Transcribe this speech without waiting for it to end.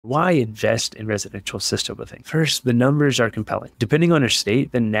Why invest in residential assisted living? First, the numbers are compelling. Depending on your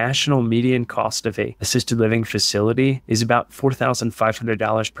state, the national median cost of a assisted living facility is about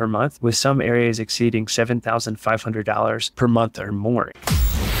 $4,500 per month, with some areas exceeding $7,500 per month or more.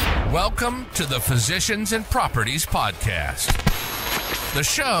 Welcome to the Physicians and Properties Podcast, the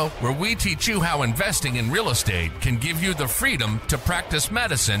show where we teach you how investing in real estate can give you the freedom to practice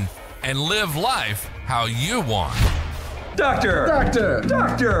medicine and live life how you want. Doctor! Doctor!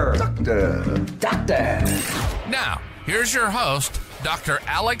 Doctor! Doctor! Doctor! Now, here's your host, Dr.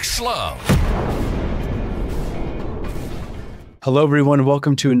 Alex Schloe. Hello, everyone.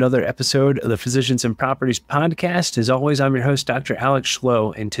 Welcome to another episode of the Physicians and Properties Podcast. As always, I'm your host, Dr. Alex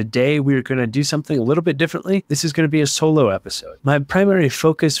Schloe, and today we're going to do something a little bit differently. This is going to be a solo episode. My primary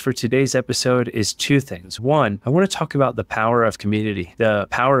focus for today's episode is two things. One, I want to talk about the power of community, the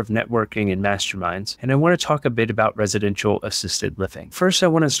power of networking and masterminds, and I want to talk a bit about residential assisted living. First, I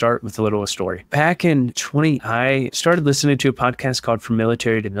want to start with a little story. Back in I started listening to a podcast called From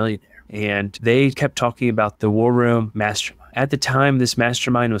Military to Millionaire, and they kept talking about the RAL Room Mastermind. At the time, this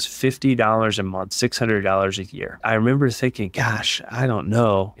mastermind was $50 a month, $600 a year. I remember thinking, gosh, I don't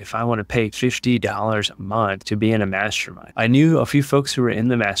know if I want to pay $50 a month to be in a mastermind. I knew a few folks who were in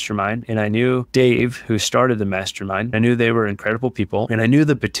the mastermind, and I knew Dave, who started the mastermind. I knew they were incredible people, and I knew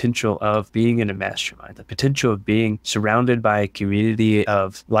the potential of being in a mastermind, the potential of being surrounded by a community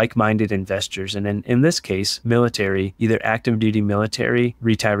of like-minded investors. And in this case, military, either active duty military,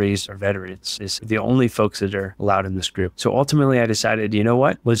 retirees, or veterans is the only folks that are allowed in this group. So ultimately, I decided, you know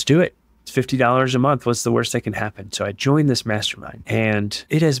what? Let's do it. It's $50 a month. What's the worst that can happen? So I joined this mastermind, and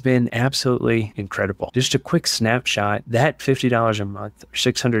it has been absolutely incredible. Just a quick snapshot, that $50 a month or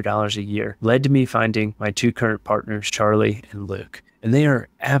 $600 a year led to me finding my two current partners, Charlie and Luke. And they are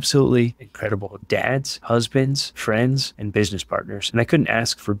absolutely incredible dads, husbands, friends, and business partners. And I couldn't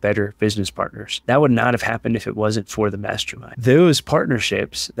ask for better business partners. That would not have happened if it wasn't for the mastermind. Those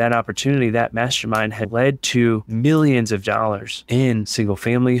partnerships, that opportunity, that mastermind had led to millions of dollars in single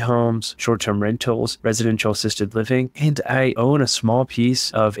family homes, short-term rentals, residential assisted living, and I own a small piece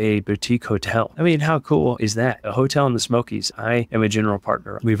of a boutique hotel. I mean, how cool is that? A hotel in the Smokies. I am a general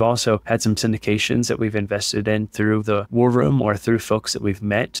partner. We've also had some syndications that we've invested in through the RAL Room or through folks that we've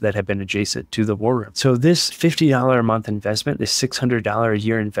met that have been adjacent to the RAL Room. So this $50 a month investment, this $600 a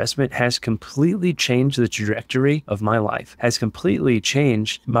year investment has completely changed the trajectory of my life, has completely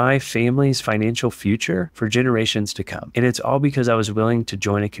changed my family's financial future for generations to come. And it's all because I was willing to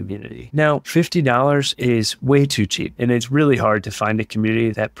join a community. Now, $50 is way too cheap, and it's really hard to find a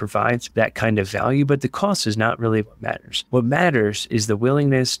community that provides that kind of value, but the cost is not really what matters. What matters is the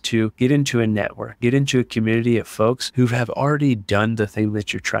willingness to get into a network, get into a community of folks who have already done the thing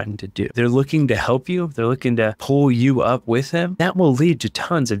that you're trying to do. They're looking to help you. They're looking to pull you up with them. That will lead to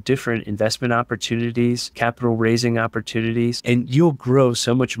tons of different investment opportunities, capital raising opportunities, and you'll grow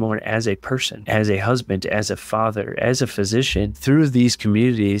so much more as a person, as a husband, as a father, as a physician through these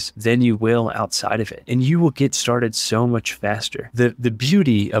communities than you will outside of it. And you will get started so much faster. The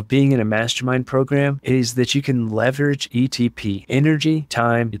beauty of being in a mastermind program is that you can leverage ETP, energy,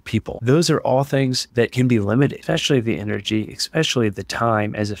 time, and people. Those are all things that can be limited, especially the energy, especially the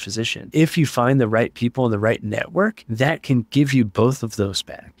time as a physician. If you find the right people and the right network, that can give you both of those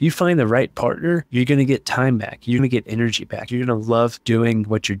back. You find the right partner, you're going to get time back. You're going to get energy back. You're going to love doing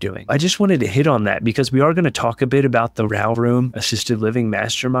what you're doing. I just wanted to hit on that because we are going to talk a bit about the RAL Room Assisted Living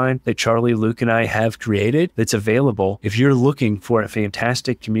Mastermind that Charlie, Luke, and I have created that's available if you're looking for a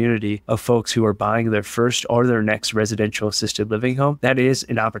fantastic community of folks who are buying their first or their next residential assisted living home. That is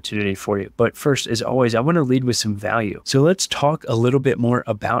an opportunity for you. But first, as always, I want to lead with some value. So let's talk a little bit more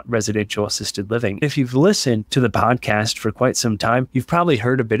about residential assisted living. If you've listened to the podcast for quite some time, you've probably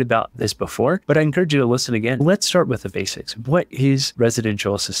heard a bit about this before, but I encourage you to listen again. Let's start with the basics. What is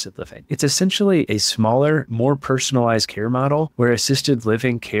residential assisted living? It's essentially a smaller, more personalized care model where assisted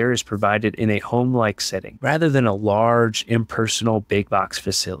living care is provided in a home-like setting rather than a large, impersonal, big box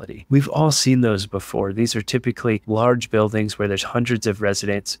facility. We've all seen those before. These are typically large buildings where there's hundreds of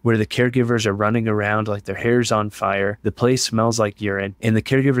residents, where the caregivers are running around like their hair's on fire. The place smells like urine, and the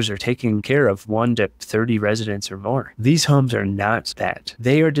caregivers are taking care of 1 to 30 residents or more. These homes are not that.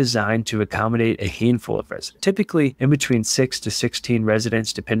 They are designed to accommodate a handful of residents, typically in between 6 to 16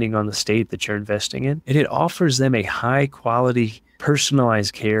 residents, depending on the state that you're investing in. And it offers them a high quality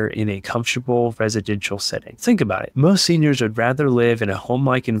personalized care in a comfortable residential setting. Think about it. Most seniors would rather live in a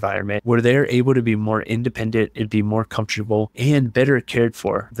home-like environment where they're able to be more independent and be more comfortable and better cared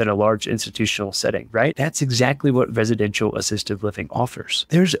for than a large institutional setting, right? That's exactly what residential assisted living offers.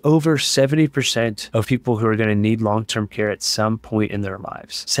 There's over 70% of people who are going to need long-term care at some point in their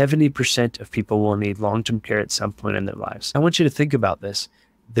lives. 70% of people will need long-term care at some point in their lives. I want you to think about this.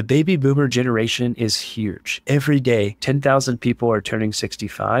 The baby boomer generation is huge. Every day, 10,000 people are turning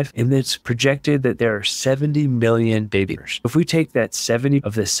 65, and it's projected that there are 70 million baby boomers. If we take that 70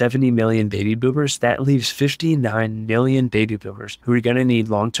 of the 70 million baby boomers, that leaves 59 million baby boomers who are going to need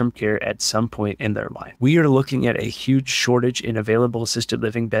long-term care at some point in their life. We are looking at a huge shortage in available assisted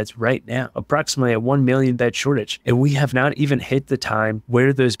living beds right now, approximately a 1 million bed shortage, and we have not even hit the time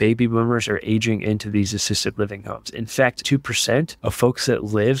where those baby boomers are aging into these assisted living homes. In fact, 2% of folks that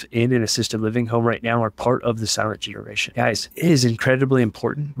live in an assisted living home right now are part of the silent generation. Guys, it is incredibly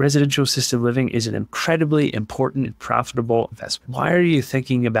important. Residential assisted living is an incredibly important and profitable investment. Why are you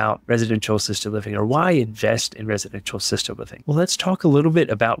thinking about residential assisted living, or why invest in residential assisted living? Well, let's talk a little bit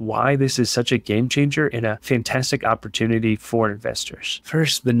about why this is such a game changer and a fantastic opportunity for investors.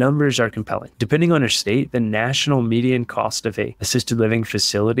 First, the numbers are compelling. Depending on your state, the national median cost of a assisted living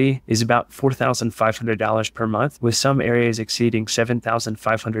facility is about $4,500 per month, with some areas exceeding $7,500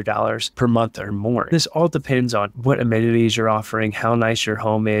 per month or more. This all depends on what amenities you're offering, how nice your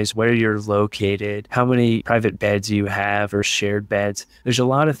home is, where you're located, how many private beds you have or shared beds. There's a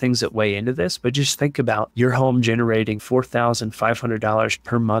lot of things that weigh into this, but just think about your home generating $4,500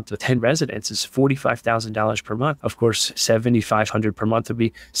 per month with 10 residents is $45,000 per month. Of course, $7,500 per month would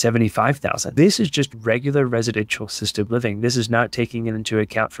be $75,000. This is just regular residential assisted living. This is not taking into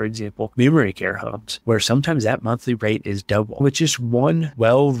account, for example, memory care homes, where sometimes that monthly rate is double. With just one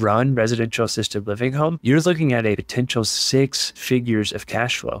well-run residential assisted living home, you're looking at a potential 6 figures of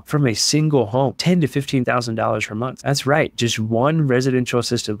cash flow from a single home, $10,000 to $15,000 per month. That's right. Just one residential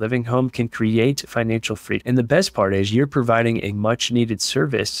assisted living home can create financial freedom. And the best part is you're providing a much needed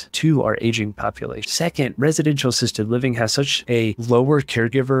service to our aging population. Second, residential assisted living has such a lower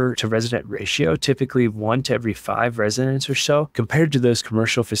caregiver to resident ratio, typically 1 to every 5 residents or so, compared to those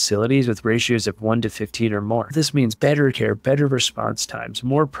commercial facilities with ratios of 1 to 15 or more. This means better care, better response times,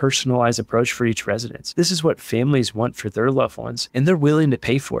 more personalized approach for each residence. This is what families want for their loved ones, and they're willing to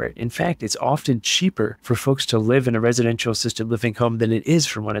pay for it. In fact, it's often cheaper for folks to live in a residential assisted living home than it is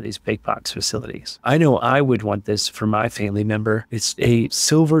for one of these big box facilities. I know I would want this for my family member. It's a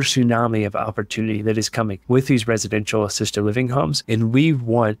silver tsunami of opportunity that is coming with these residential assisted living homes, and we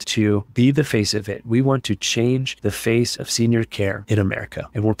want to be the face of it. We want to change the face of senior care in America,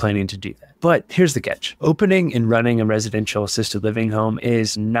 and we're planning to do that. But here's the catch. Opening and running a residential assisted living home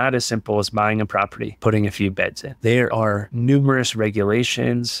is not as simple as buying a property, putting a few beds in. There are numerous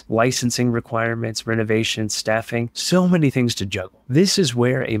regulations, licensing requirements, renovations, staffing, so many things to juggle. This is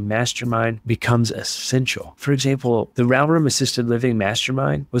where a mastermind becomes essential. For example, the RAL Room Assisted Living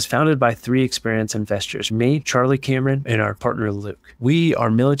Mastermind was founded by 3 experienced investors, me, Charlie Cameron, and our partner, Luke. We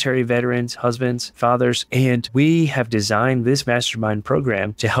are military veterans, husbands, fathers, and we have designed this mastermind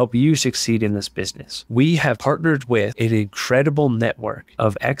program to help you succeed in this business. We have partnered with an incredible network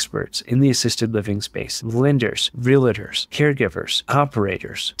of experts in the assisted living space, lenders, realtors, caregivers,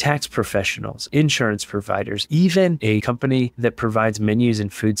 operators, tax professionals, insurance providers, even a company that provides menus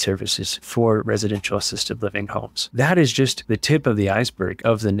and food services for residential assisted living homes. That is just the tip of the iceberg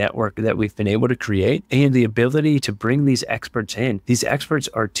of the network that we've been able to create, and the ability to bring these experts in. These experts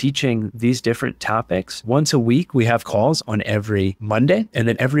are teaching these different topics. Once a week, we have calls on every Monday, and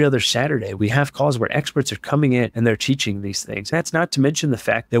then every other Saturday, we have calls where experts are coming in and they're teaching these things. That's not to mention the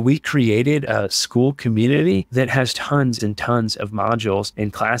fact that we created a school community that has tons and tons of modules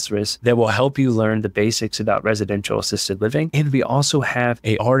and classes that will help you learn the basics about residential assisted living. And we also have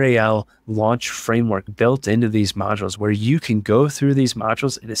a RAL launch framework built into these modules where you can go through these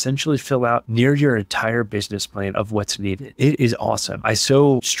modules and essentially fill out near your entire business plan of what's needed. It is awesome. I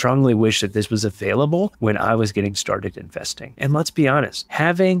so strongly wish that this was available when I was getting started investing. And let's be honest,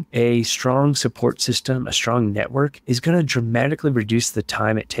 having a strong support system, a strong network is going to dramatically reduce the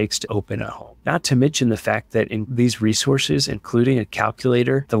time it takes to open a home. Not to mention the fact that in these resources, including a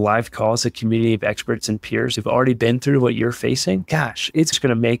calculator, the live calls, a community of experts and peers who've already been through what you're facing, gosh, it's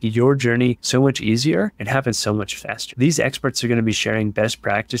going to make your journey journey so much easier and happen so much faster. These experts are going to be sharing best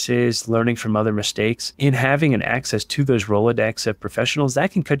practices, learning from other mistakes, and having an access to those Rolodex of professionals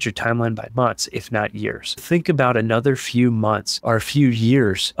that can cut your timeline by months, if not years. Think about another few months or a few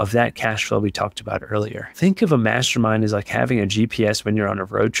years of that cash flow we talked about earlier. Think of a mastermind as like having a GPS when you're on a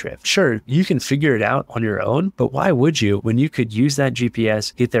road trip. Sure, you can figure it out on your own, but why would you when you could use that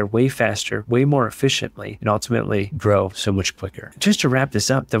GPS, get there way faster, way more efficiently, and ultimately grow so much quicker? Just to wrap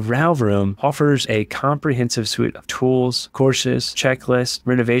this up, the RAL Room offers a comprehensive suite of tools, courses, checklists,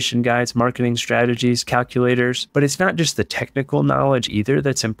 renovation guides, marketing strategies, calculators, but it's not just the technical knowledge either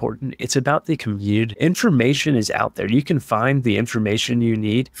that's important. It's about the community. Information is out there. You can find the information you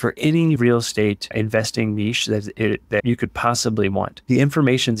need for any real estate investing niche that you could possibly want. The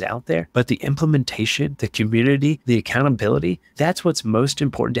information's out there, but the implementation, the community, the accountability, that's what's most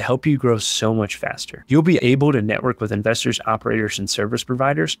important to help you grow so much faster. You'll be able to network with investors, operators, and service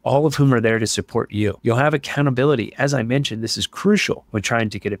providers, all of whom are there to support you. You'll have accountability. As I mentioned, this is crucial when trying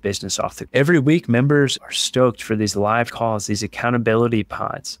to get a business off the ground. Every week, members are stoked for these live calls, these accountability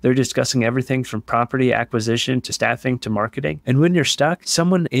pods. They're discussing everything from property acquisition to staffing to marketing. And when you're stuck,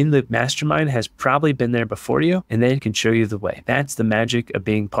 someone in the mastermind has probably been there before you, and they can show you the way. That's the magic of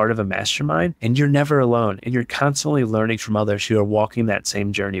being part of a mastermind, and you're never alone, and you're constantly learning from others who are walking that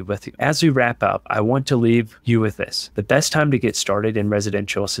same journey with you. As we wrap up, I want to leave you with this. The best time to get started in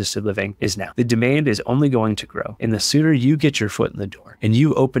residential assisted living is now. The demand is only going to grow, and the sooner you get your foot in the door and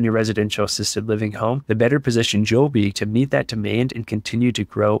you open your residential assisted living home, the better positioned you'll be to meet that demand and continue to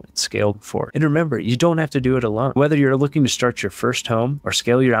grow and scale forward. And remember, you don't have to do it alone. Whether you're looking to start your first home or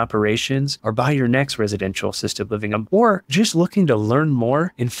scale your operations or buy your next residential assisted living home, or just looking to learn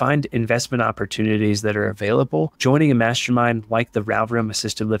more and find investment opportunities that are available, joining a mastermind like the RAL Room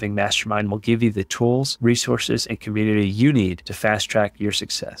Assisted Living Mastermind will give you the tools, resources, and community you need to fast track your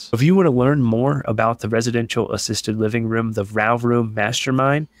success. If you want to learn more about the residential assisted living room, the RAL Room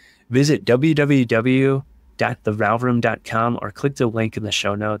Mastermind, visit www.theralroom.com or click the link in the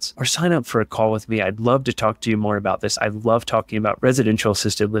show notes or sign up for a call with me. I'd love to talk to you more about this. I love talking about residential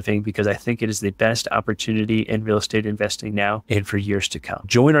assisted living because I think it is the best opportunity in real estate investing now and for years to come.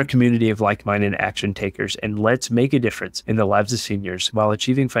 Join our community of like-minded action takers and let's make a difference in the lives of seniors while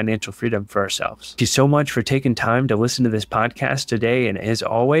achieving financial freedom for ourselves. Thank you so much for taking time to listen to this podcast today. And as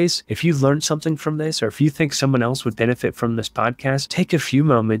always, if you learned something from this or if you think someone else would benefit from this podcast, take a few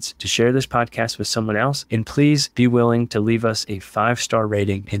moments to share this podcast with someone else, and please be willing to leave us a 5-star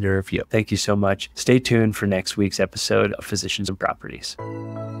rating and a review. Thank you so much. Stay tuned for next week's episode of Physicians and Properties.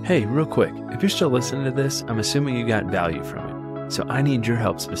 Hey, real quick, if you're still listening to this, I'm assuming you got value from it. So I need your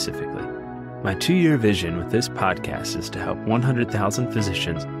help specifically. My 2-year vision with this podcast is to help 100,000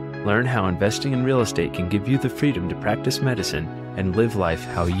 physicians learn how investing in real estate can give you the freedom to practice medicine and live life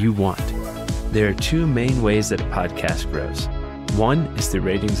how you want. There are 2 main ways that a podcast grows. One is through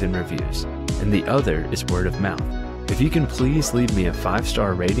ratings and reviews, and the other is word of mouth. If you can please leave me a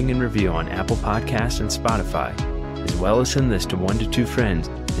 5-star rating and review on Apple Podcasts and Spotify, as well as send this to 1 to 2 friends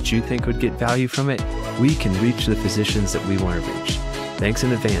that you think would get value from it, we can reach the physicians that we want to reach. Thanks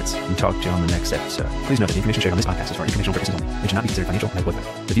in advance, and talk to you on the next episode. Please note that the information shared on this podcast is for informational purposes only and should not be considered financial or medical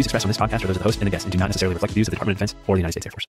advice. The views expressed on this podcast are those of the host and the guest and do not necessarily reflect the views of the Department of Defense or the United States Air Force.